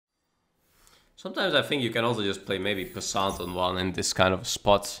Sometimes I think you can also just play maybe Passant on one in this kind of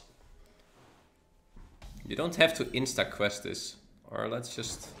spot. You don't have to insta-quest this. Or let's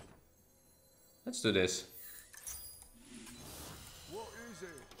do this.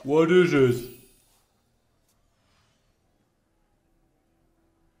 What is it?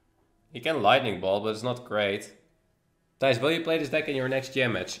 You can lightning ball, but it's not great. Thijs, will you play this deck in your next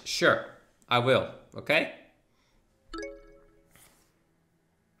GM match? Sure, I will, okay?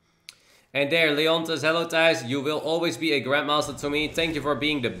 And there, Leontes, hello Thijs, you will always be a grandmaster to me. Thank you for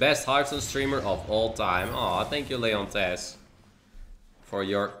being the best Hearthstone streamer of all time. Aw, thank you Leontes for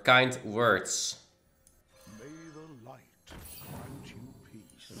your kind words.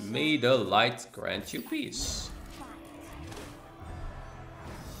 May the light grant you peace.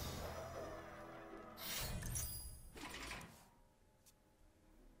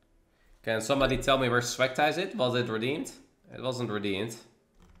 Can somebody tell me where Swagtize it? Was it redeemed? It wasn't redeemed.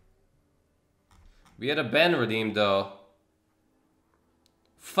 We had a ban redeemed though.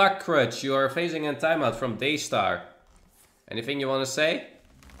 Fuck Crutch, you are phasing in timeout from Daystar. Anything you want to say?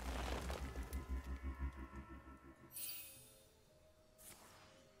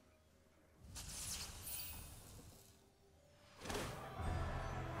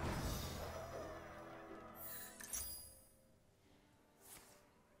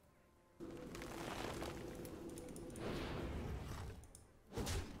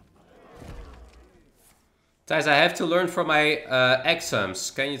 Thijs, I have to learn from my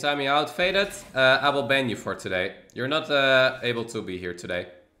exams. Can you time me out, Faded? I will ban you for today. You're not able to be here today.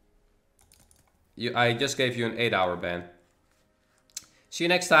 I just gave you an 8-hour ban. See you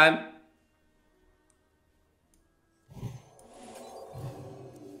next time.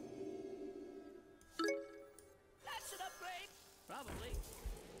 That's an upgrade. Probably.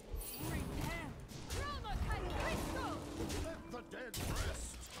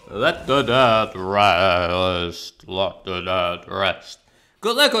 Let the dead rest. Let the dead rest.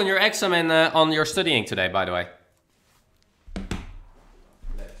 Good luck on your exam and on your studying today, by the way.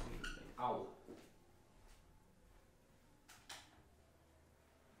 Ow.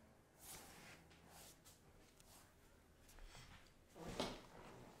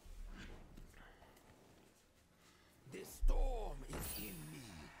 The storm is in me.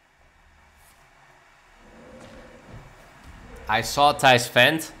 I saw Thijs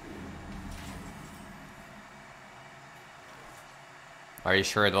vent. Are you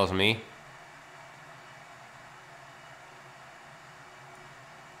sure it wasn't me?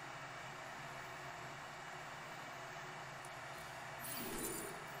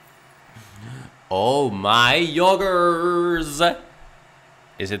 Oh my yoggers!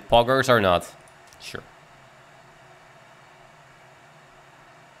 Is it poggers or not? Sure.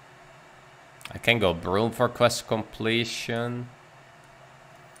 I can go broom for quest completion.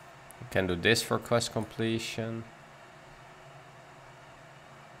 I can do this for quest completion.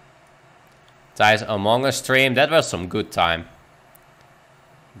 Thijs Among Us stream, that was some good time.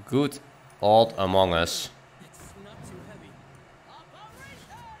 Good old Among Us. It's not too heavy.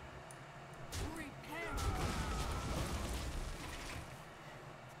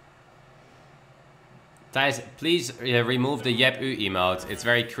 Thijs, please remove the Yep U emote. It's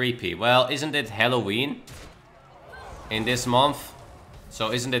very creepy. Well, isn't it Halloween in this month?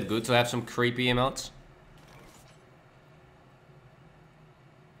 So isn't it good to have some creepy emotes?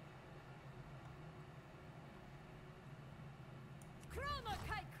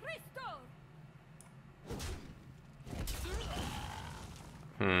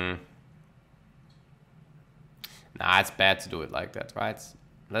 Nah, it's bad to do it like that, right?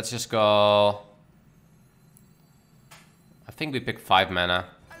 Let's just go... I think we pick 5 mana.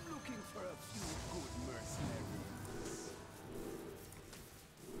 I'm looking for a few good mercenaries.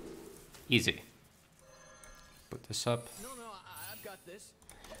 Easy. Put this up. No, I've got this.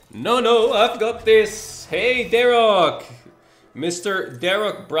 No, I've got this. Hey, Derek. Mr.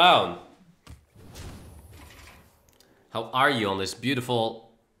 Derek Brown. How are you on this beautiful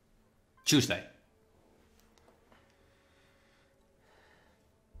Tuesday?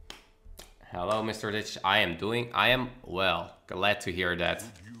 Hello, Mr. Ditch. I am well. Glad to hear that. Could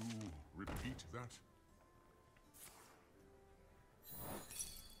you repeat that?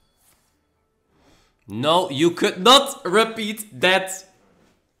 No, you could not repeat that.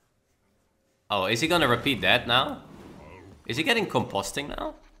 Oh, is he gonna repeat that now? Is he getting composting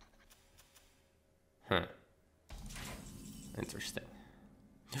now? Huh. Interesting.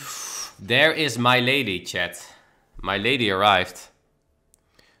 There is my lady, chat. My lady arrived.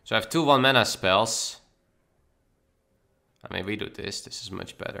 So I have 2 1-mana spells. I mean, we do this. This is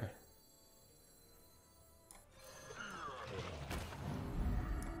much better.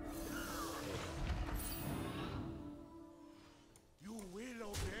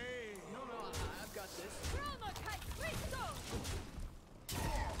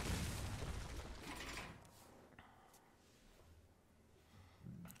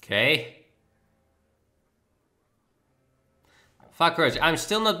 Okay. Fuck Courage, I'm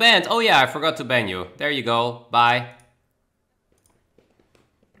still not banned. Oh yeah, I forgot to ban you. There you go. Bye.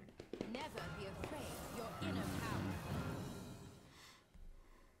 Never be afraid of your inner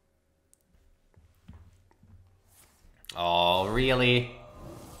power. Oh, really?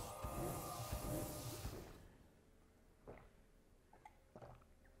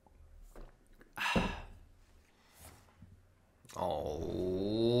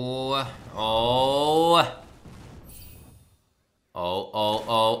 Oh. Oh.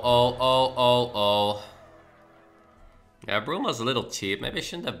 Oh. Yeah, broom was a little cheap. Maybe I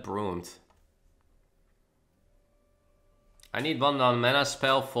shouldn't have broomed. I need one mana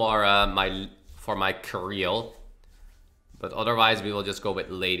spell for my Creel. But otherwise we will just go with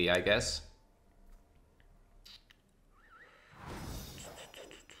Lady, I guess.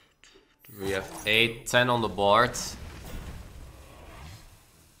 We have 8, 10 on the board.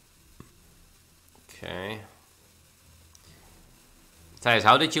 Okay. Thijs,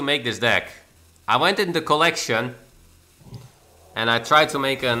 how did you make this deck? I went in the collection and I tried to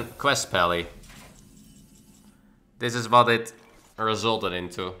make a quest pally. This is what it resulted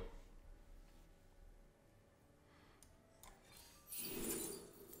into.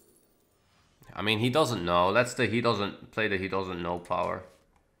 I mean, he doesn't know. That's the he doesn't play the he doesn't know power.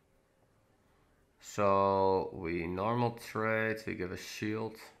 So we normal trade, we give a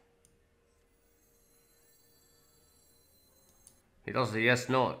shield. He has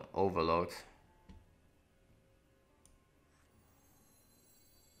no overload.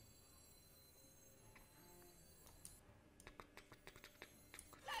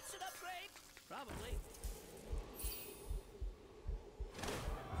 That's an upgrade. Probably.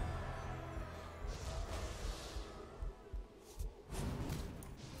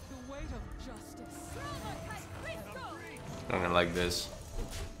 The weight of justice. Something like this.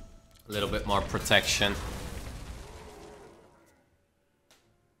 A little bit more protection.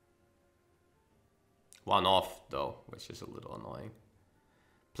 One off though, which is a little annoying.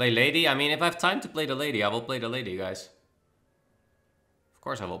 Play Lady? I mean, if I have time to play the Lady, I will play the Lady, guys. Of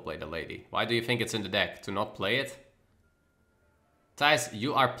course I will play the Lady. Why do you think it's in the deck? To not play it? Thijs,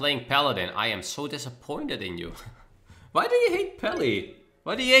 you are playing Paladin. I am so disappointed in you. Why do you hate Pally?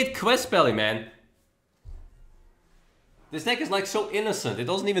 Why do you hate Quest Pally, man? This deck is like so innocent. It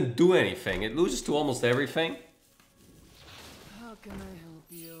doesn't even do anything. It loses to almost everything. How can I help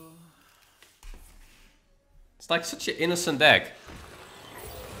you? It's like such an innocent deck.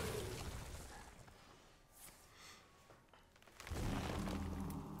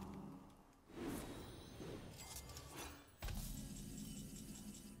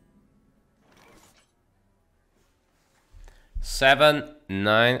 Seven,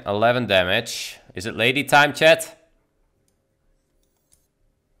 9, 11 damage. Is it Lady time, chat?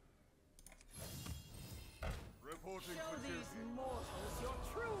 Show these mortals your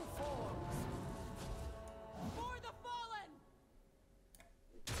true forms. For the fallen.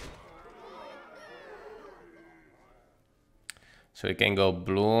 So he can go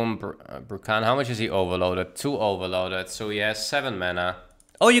Bloom, Brukan. How much is he overloaded? 2 overloaded. So he has 7 mana.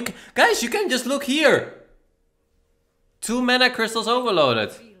 Oh, you can, guys, you can just look here. 2 mana crystals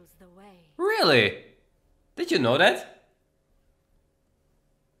overloaded. Feels the way. Really? Did you know that?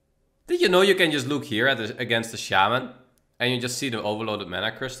 Did you know you can just look here at against the shaman and you just see the overloaded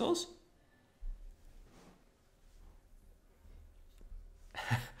mana crystals?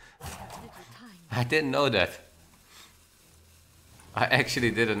 I didn't know that. I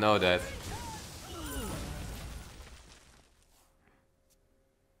actually didn't know that.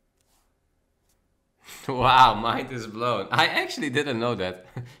 Wow, mind is blown. I actually didn't know that.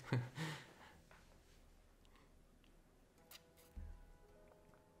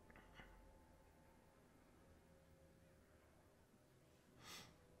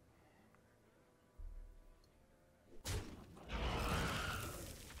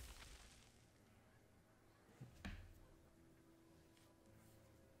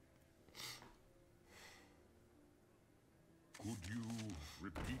 Could you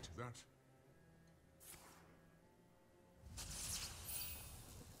repeat that?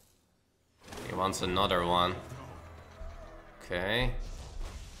 He wants another one. Okay.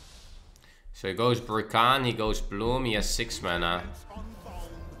 So he goes Brukan, he goes Bloom, he has 6 mana.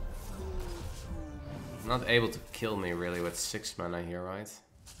 Not able to kill me really with 6 mana here, right?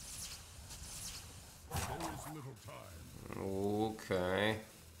 Little time. Okay.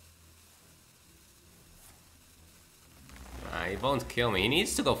 He won't kill me. He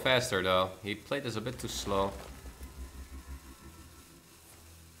needs to go faster though. He played this a bit too slow.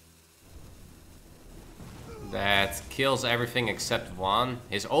 That kills everything except one.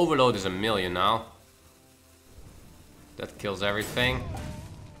 His overload is 1,000,000 now. That kills everything.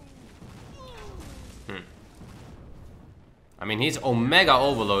 I mean, he's omega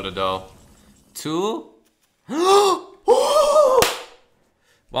overloaded though. 2.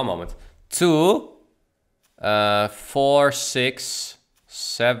 1 moment. 2. 4, 6,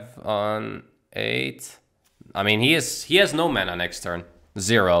 7, 8. I mean, he has no mana next turn.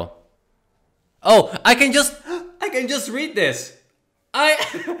 0. Oh, I can just read this.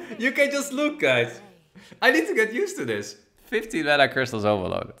 You can just look, guys. I need to get used to this. 15 mana crystals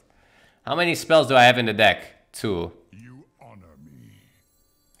overloaded. How many spells do I have in the deck? 2. You honor me.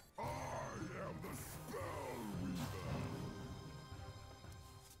 I am the spell weaver.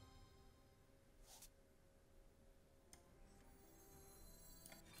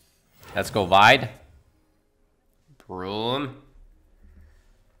 Let's go wide. Broom.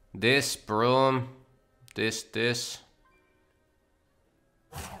 This, broom. This.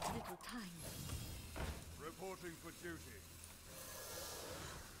 I have little time. Reporting for duty.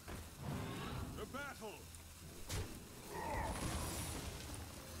 The battle.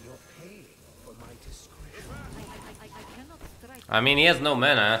 You're paying for my discretion. I cannot strike. I mean, he has no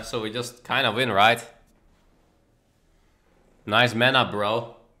mana, so we just kind of win, right? Nice mana,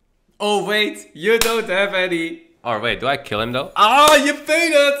 bro. Oh, wait, you don't have any. Or wait, do I kill him though? Oh, you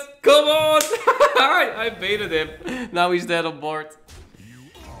baited! Come on! I baited him. Now he's dead on board.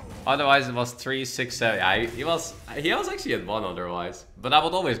 Otherwise it was 3, 6, 7. Yeah, he was actually at 1 otherwise. But I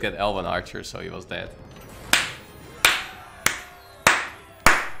would always get Elven Archer, so he was dead.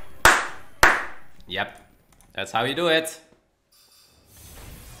 Yep. That's how you do it.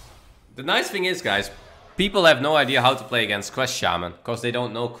 The nice thing is, guys, people have no idea how to play against Quest Shaman, because they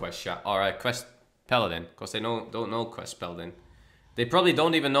don't know Quest Paladin, because they don't know Quest Paladin. They probably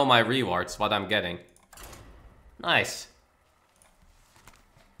don't even know my rewards, what I'm getting. Nice.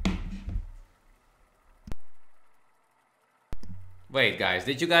 Wait, guys,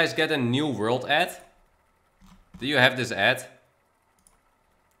 did you guys get a new world ad? Do you have this ad?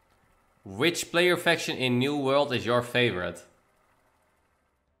 Which player faction in New World is your favorite?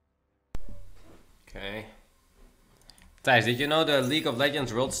 Okay. Thijs, did you know the League of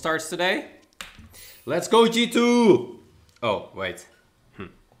Legends World starts today? Let's go G2! Oh, wait.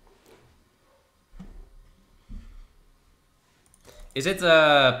 Is it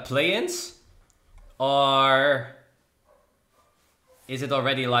play-ins? Or is it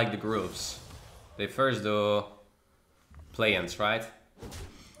already like the groups? They first do play-ins, right?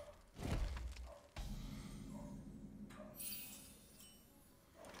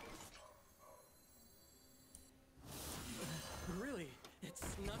 Really,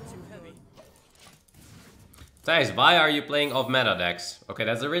 it's not too heavy. Thijs, why are you playing off-meta decks? Okay,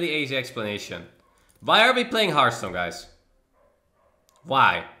 that's a really easy explanation. Why are we playing Hearthstone, guys?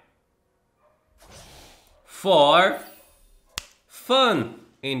 Why? For fun,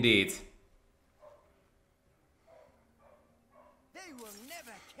 indeed. They will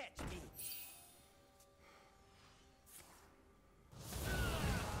never catch me.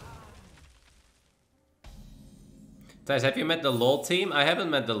 Thijs, have you met the LoL team? I haven't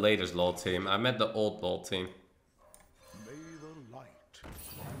met the latest LoL team. I met the old LoL team. May the light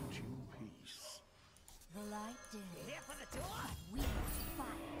grant you peace. The light dim. Here for the door. We fight.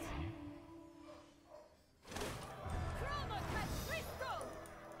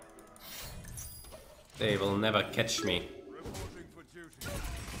 They will never catch me. Reporting for duty.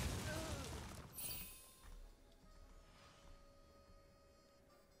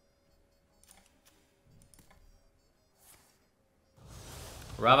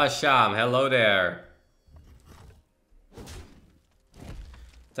 Ravasham, hello there.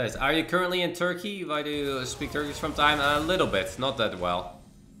 Thijs, are you currently in Turkey? Why do you speak Turkish from time? A little bit, not that well.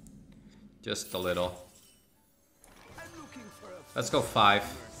 Just a little. I'm looking for a Let's go 5.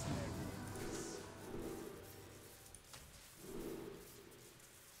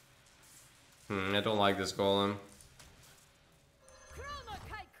 I don't like this golem.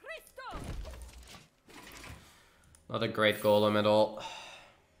 Not a great golem at all.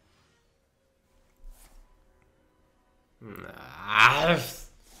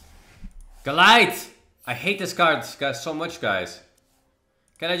 Glide! I hate this card guys, so much, guys.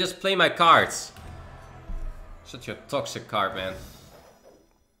 Can I just play my cards? Such a toxic card, man.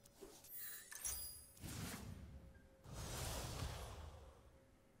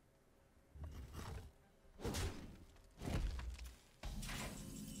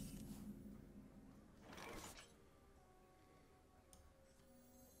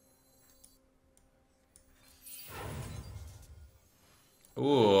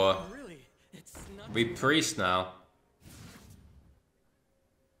 Ooh. Really, it's not. We priest now.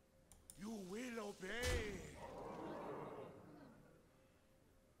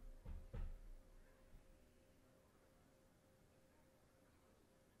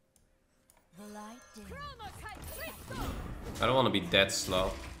 I don't want to be that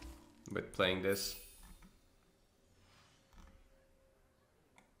slow with playing this.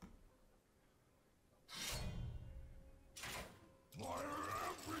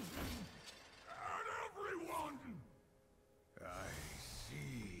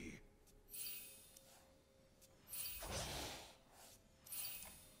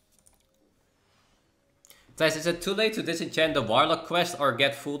 Thijs, is it too late to disenchant the Warlock quest or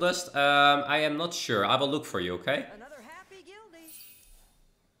get full dust? I am not sure. I will look for you, okay? Another happy guildie.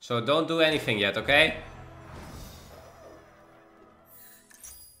 So don't do anything yet, okay?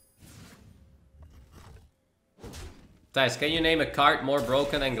 Thijs, can you name a card more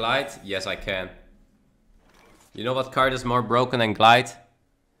broken than Glide? Yes, I can. You know what card is more broken than Glide?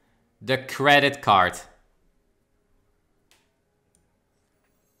 The credit card.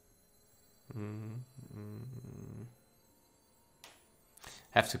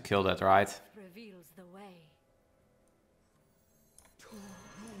 Have to kill that, right? Reveals the way.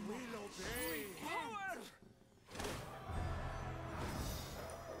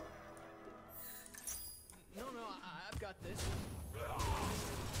 No, I've got this.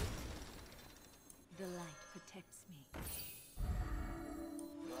 The light protects me.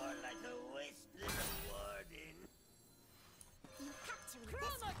 More like a wisp than a warden. You capture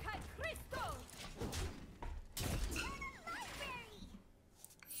Chroma Crystal!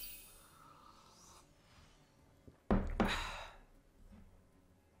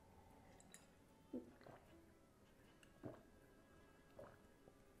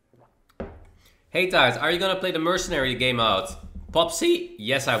 Hey Thijs, are you gonna play the Mercenary game out? Popsy?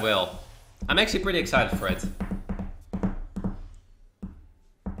 Yes, I will. I'm actually pretty excited for it.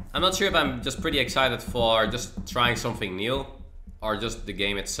 I'm not sure if I'm just pretty excited for just trying something new or just the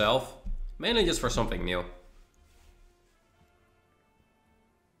game itself. Mainly just for something new.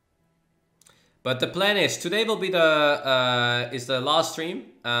 But the plan is, today will be the last stream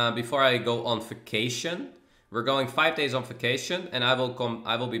before I go on vacation. We're going 5 days on vacation and I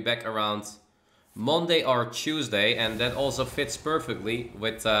will be back around Monday or Tuesday, and that also fits perfectly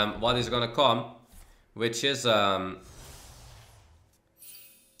with what is gonna come, which is the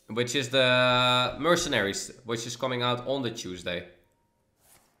Mercenaries, which is coming out on the Tuesday.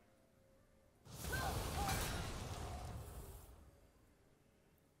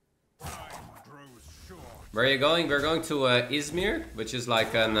 Where are you going? We're going to Izmir, which is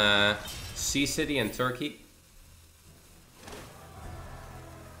like an sea city in Turkey.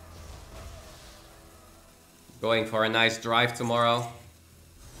 Going for a nice drive tomorrow.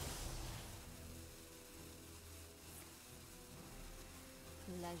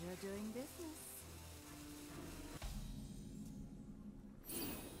 Pleasure doing business.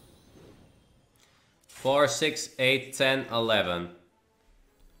 Four, 6, 8, 10, 11.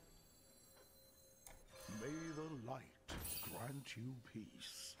 May the light grant you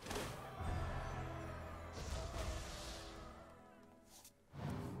peace.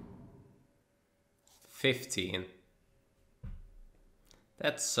 $15.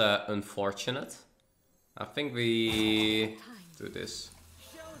 That's unfortunate. I think we do this.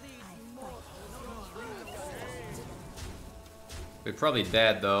 We're probably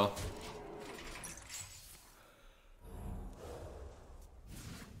dead though.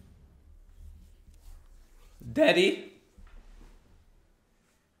 Daddy?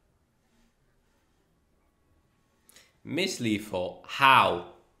 Miss Lethal. How?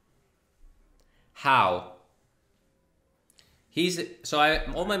 How?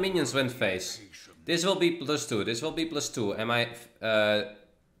 All my minions went face. This will be +2, this will be +2, and my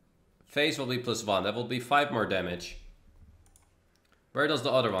face will be +1. That will be 5 more damage. Where does the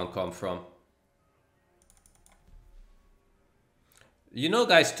other one come from? You know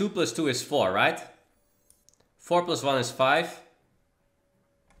guys, 2 + 2 is 4, right? 4 + 1 is 5.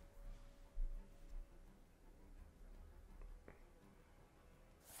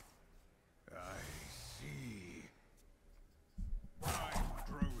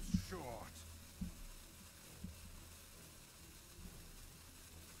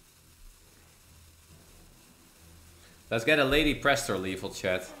 Let's get a Lady Prestor lethal,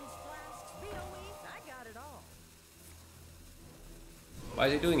 chat. Why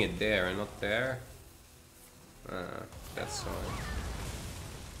is he doing it there and not there? That's fine.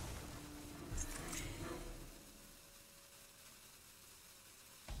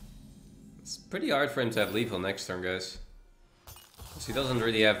 It's pretty hard for him to have lethal next turn, guys. Because he doesn't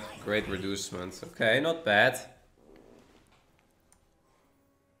really have great reducement. Okay, not bad.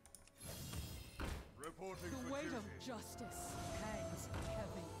 The weight of justice hangs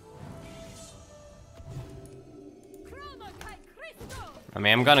heavy. I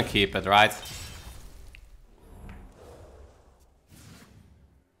mean, I'm gonna keep it, right?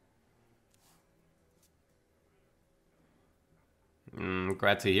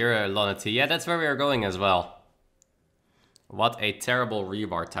 Glad to hear, Lonity. Yeah, that's where we are going as well. What a terrible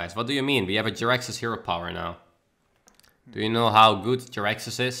rebar, Thijs. What do you mean? We have a Jiraxxus hero power now. Do you know how good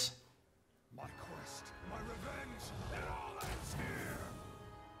Jiraxxus is? My quest, my revenge, and all that's here.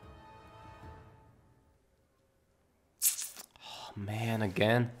 Oh, man,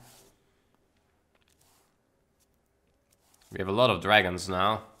 again. We have a lot of dragons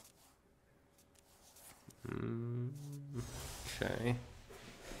now. Okay.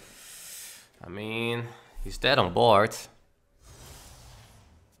 I mean, he's dead on board.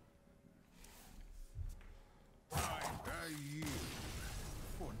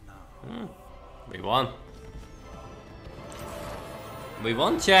 We won. We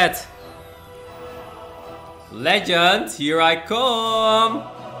won, chat. Legend, here I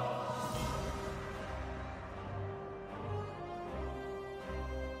come.